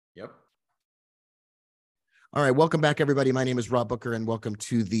Yep. All right. Welcome back, everybody. My name is Rob Booker, and welcome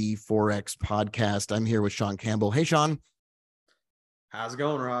to the Forex podcast. I'm here with Sean Campbell. Hey, Sean. How's it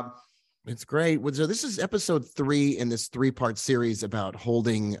going, Rob? It's great. So this is episode 3 in this 3-part series about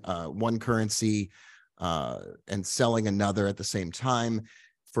holding one currency and selling another at the same time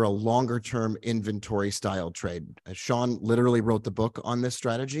for a longer-term inventory style trade. Sean literally wrote the book on this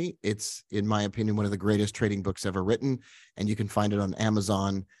strategy. It's, in my opinion, one of the greatest trading books ever written, and you can find it on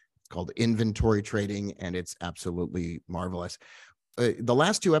Amazon. Called Inventory Trading, and it's absolutely marvelous. The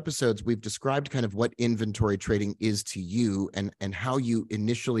last 2 episodes, we've described kind of what inventory trading is to you and how you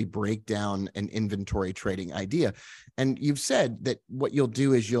initially break down an inventory trading idea. And you've said that what you'll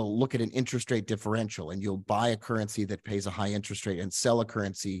do is you'll look at an interest rate differential and you'll buy a currency that pays a high interest rate and sell a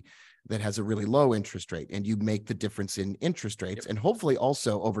currency that has a really low interest rate, and you make the difference in interest rates. Yep. And hopefully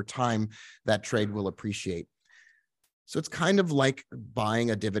also over time, that trade will appreciate. So it's kind of like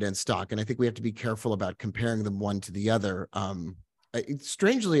buying a dividend stock. And I think we have to be careful about comparing them one to the other.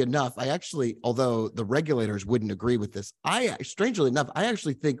 Strangely enough, I actually, although the regulators wouldn't agree with this, strangely enough, I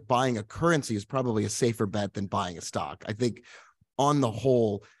actually think buying a currency is probably a safer bet than buying a stock. I think on the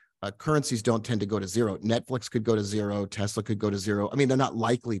whole, currencies don't tend to go to zero. Netflix could go to zero. Tesla could go to zero. I mean, they're not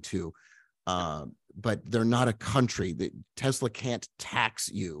likely to, but they're not a country. Tesla can't tax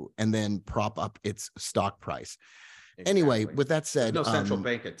you and then prop up its stock price. Exactly. Anyway, with that said, there's no central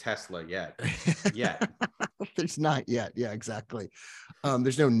bank at Tesla yet. There's not yet. Yeah, exactly.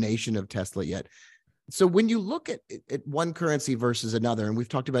 There's no nation of Tesla yet. So when you look at one currency versus another, and we've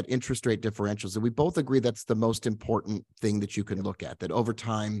talked about interest rate differentials, and we both agree that's the most important thing that you can look at, that over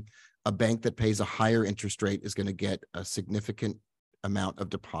time, a bank that pays a higher interest rate is going to get a significant amount of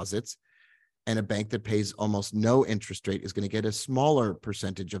deposits, and a bank that pays almost no interest rate is going to get a smaller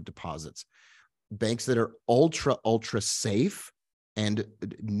percentage of deposits. Banks that are ultra safe and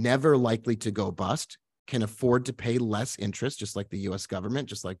never likely to go bust can afford to pay less interest, just like the US government,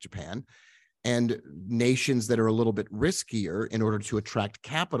 just like Japan. And nations that are a little bit riskier in order to attract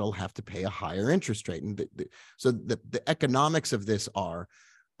capital have to pay a higher interest rate. And so the economics of this are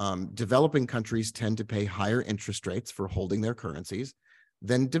developing countries tend to pay higher interest rates for holding their currencies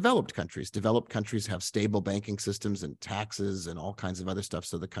than developed countries. Developed countries have stable banking systems and taxes and all kinds of other stuff,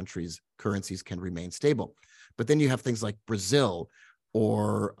 so the country's currencies can remain stable. But then you have things like Brazil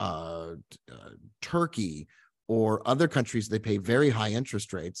or Turkey or other countries, they pay very high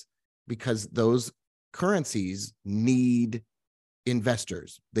interest rates because those currencies need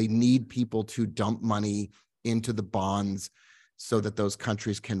investors. They need people to dump money into the bonds so that those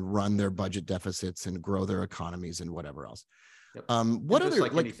countries can run their budget deficits and grow their economies and whatever else. Yep. What other,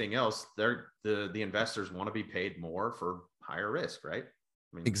 like anything else, the investors want to be paid more for higher risk, right?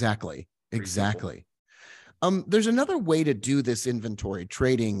 I mean, exactly. There's another way to do this inventory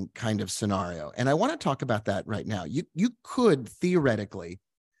trading kind of scenario, and I want to talk about that right now. You could theoretically,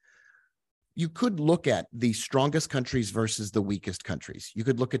 you could look at the strongest countries versus the weakest countries. You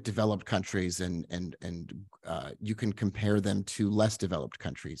could look at developed countries and you can compare them to less developed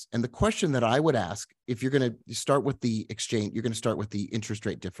countries. And the question that I would ask, if you're going to start with the exchange, you're going to start with the interest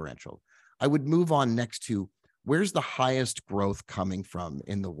rate differential. I would move on next to where's the highest growth coming from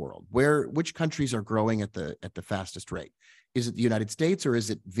in the world? Which countries are growing at the fastest rate? Is it the United States or is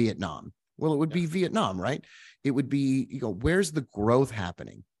it Vietnam? Well, it would be Vietnam, right? It would be, where's the growth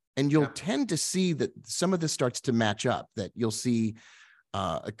happening? And you'll tend to see that some of this starts to match up, that you'll see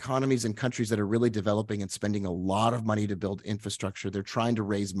economies and countries that are really developing and spending a lot of money to build infrastructure. They're trying to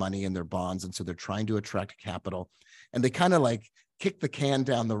raise money in their bonds. And so they're trying to attract capital. And they kind of like kick the can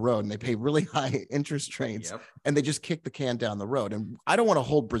down the road, and they pay really high interest rates and they just kick the can down the road. And I don't want to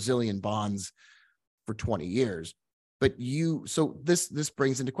hold Brazilian bonds for 20 years. But so this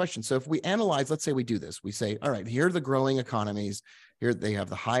brings into question. So if we analyze, let's say we do this, we say, all right, here are the growing economies. Here they have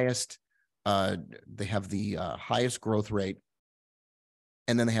the highest, highest growth rate,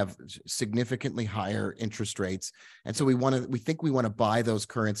 and then they have significantly higher interest rates. And so we think we want to buy those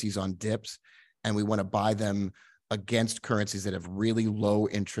currencies on dips, and we want to buy them against currencies that have really low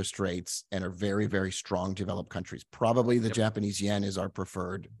interest rates and are very, very strong developed countries. Probably the Japanese yen is our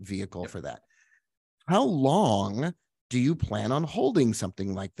preferred vehicle for that. How long do you plan on holding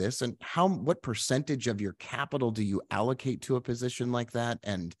something like this? And what percentage of your capital do you allocate to a position like that?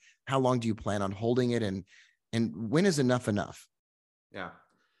 And how long do you plan on holding it? And when is enough enough? Yeah.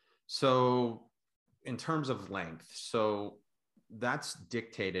 So in terms of length, so that's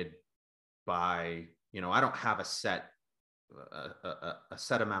dictated by, I don't have a set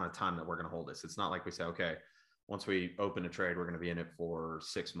amount of time that we're going to hold this. It's not like we say, okay, once we open a trade, we're going to be in it for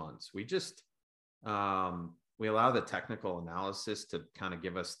 6 months. We just, we allow the technical analysis to kind of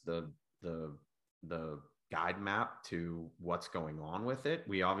give us the guide map to what's going on with it.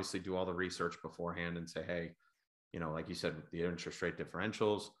 We obviously do all the research beforehand and say, hey, like you said, the interest rate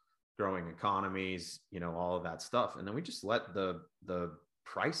differentials, growing economies, all of that stuff. And then we just let the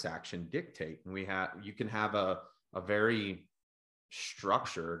price action dictate. And you can have a very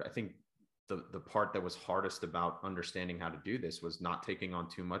structured, I think the part that was hardest about understanding how to do this was not taking on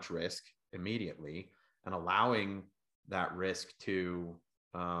too much risk immediately and allowing that risk to,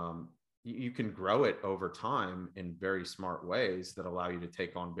 you can grow it over time in very smart ways that allow you to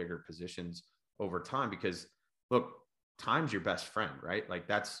take on bigger positions over time. Because look, time's your best friend, right? Like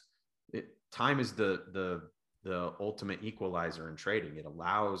time is the ultimate equalizer in trading. It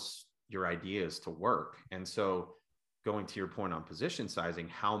allows your ideas to work. And so going to your point on position sizing,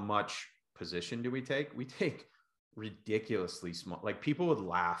 how much position do we take? We take ridiculously small. Like people would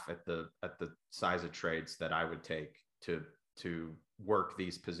laugh at the size of trades that I would take to work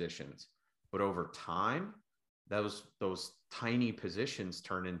these positions. But over time, those tiny positions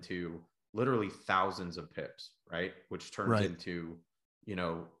turn into literally thousands of pips, right? Which turns into,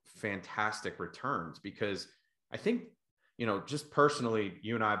 fantastic returns. Because I think, just personally,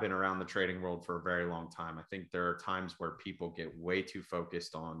 you and I have been around the trading world for a very long time. I think there are times where people get way too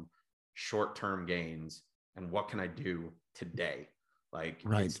focused on short-term gains and what can I do today? Like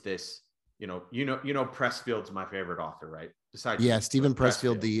it's this, Pressfield's my favorite author, right? Besides, Stephen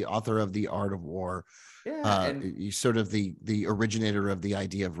Pressfield, the author of The Art of War. He's sort of the originator of the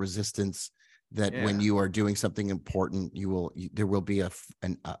idea of resistance, that when you are doing something important, there will be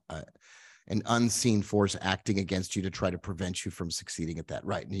an unseen force acting against you to try to prevent you from succeeding at that.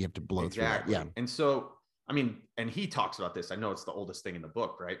 Right. And you have to blow through that. Yeah. And so, I mean, and he talks about this. I know it's the oldest thing in the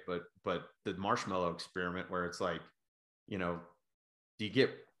book, right? But the marshmallow experiment, where it's like, do you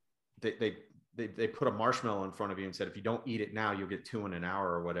get, they put a marshmallow in front of you and said, if you don't eat it now, you'll get 2 in an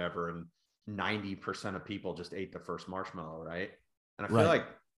hour or whatever. And 90% of people just ate the first marshmallow. Right. And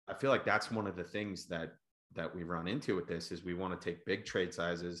I feel like that's one of the things that we run into with this is we want to take big trade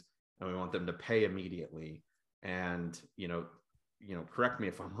sizes and we want them to pay immediately. And, correct me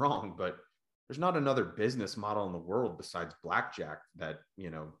if I'm wrong, but there's not another business model in the world besides blackjack that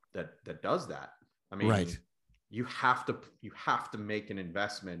does that. I mean, you have to make an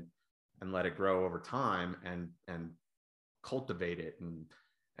investment and let it grow over time and cultivate it.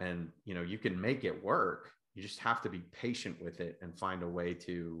 And, you can make it work. You just have to be patient with it and find a way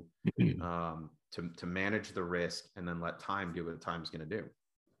to manage the risk and then let time do what time's going to do.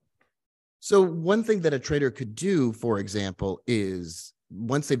 So one thing that a trader could do, for example, is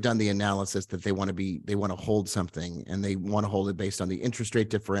once they've done the analysis that they want to hold something, and they want to hold it based on the interest rate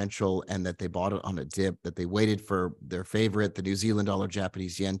differential, and that they bought it on a dip, that they waited for their favorite, the New Zealand dollar,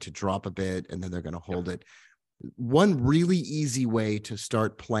 Japanese yen, to drop a bit, and then they're going to hold it. One really easy way to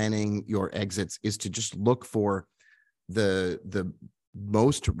start planning your exits is to just look for the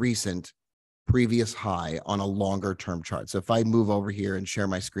most recent previous high on a longer term chart. So if I move over here and share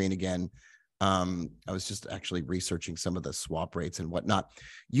my screen again, I was just actually researching some of the swap rates and whatnot.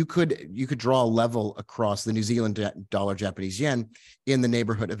 You could draw a level across the New Zealand dollar, Japanese yen in the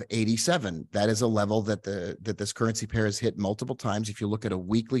neighborhood of 87. That is a level that this currency pair has hit multiple times. If you look at a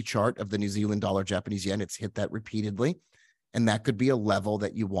weekly chart of the New Zealand dollar, Japanese yen, it's hit that repeatedly. And that could be a level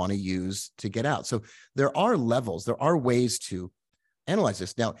that you want to use to get out. So there are levels, there are ways to analyze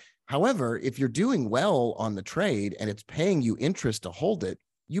this. Now, however, if you're doing well on the trade and it's paying you interest to hold it,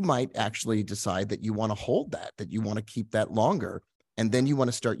 you might actually decide that you want to hold that you want to keep that longer. And then you want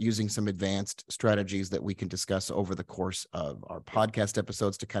to start using some advanced strategies that we can discuss over the course of our podcast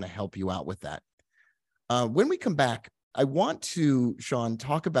episodes to kind of help you out with that. When we come back, I want to, Sean,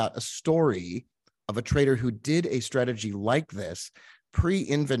 talk about a story of a trader who did a strategy like this,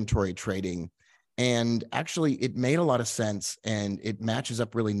 pre-inventory trading. And actually, it made a lot of sense, and it matches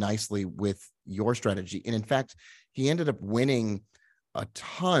up really nicely with your strategy. And in fact, he ended up winning a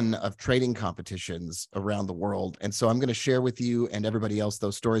ton of trading competitions around the world. And so I'm going to share with you and everybody else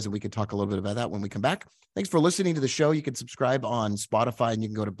those stories, and we can talk a little bit about that when we come back. Thanks for listening to the show. You can subscribe on Spotify, and you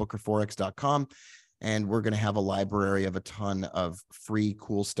can go to bookerforex.com. And we're going to have a library of a ton of free,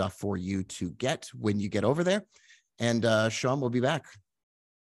 cool stuff for you to get when you get over there. And Sean will be back.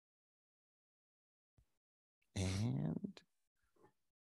 And